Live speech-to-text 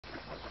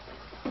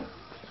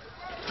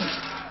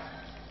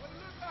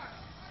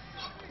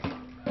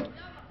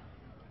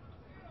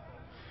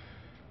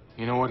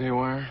You know what,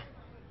 Haywire?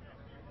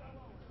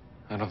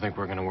 I don't think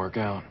we're gonna work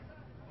out.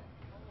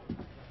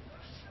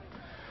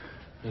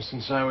 And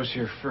since I was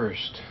here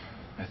first,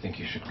 I think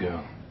you should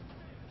go.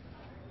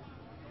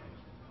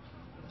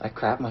 I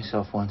crapped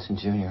myself once in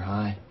junior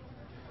high.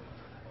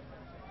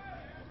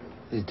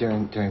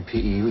 During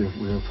PE, we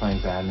were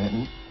playing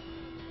badminton.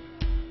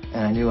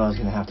 And I knew I was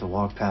going to have to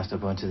walk past a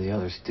bunch of the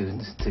other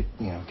students to,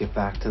 get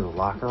back to the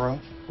locker room.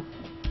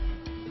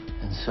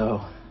 And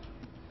so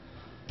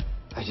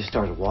I just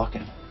started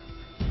walking.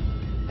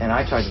 And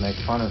I tried to make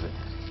fun of it,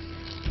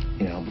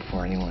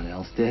 before anyone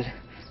else did.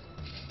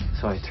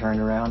 So I turned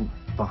around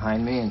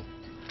behind me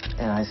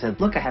and I said,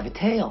 "Look, I have a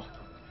tail."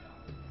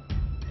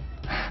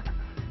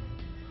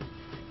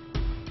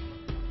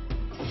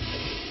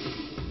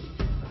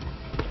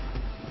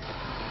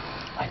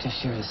 I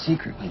just shared a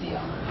secret with you.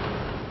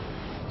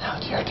 Now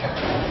it's your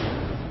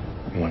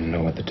turn. You want to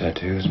know what the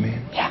tattoos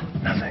mean? Yeah.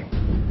 Nothing.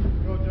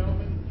 Go,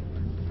 gentlemen.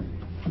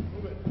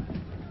 Move it.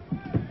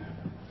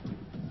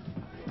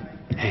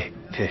 Hey,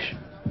 Fish.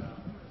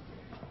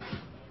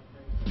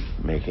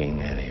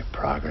 Making any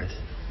progress?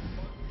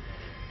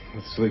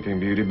 With Sleeping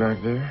Beauty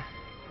back there?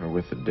 Or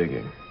with the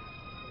digging?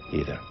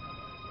 Either.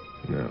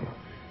 No.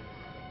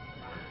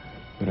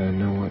 But I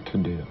know what to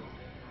do.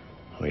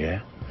 Oh,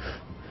 yeah?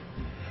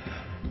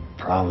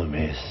 Problem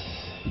is,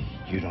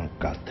 you don't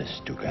got the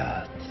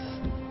Stugods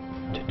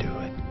to do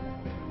it.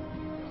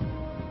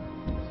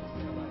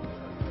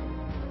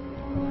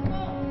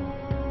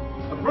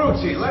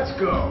 Abruzzi, let's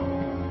go.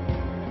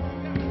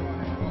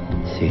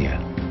 See ya.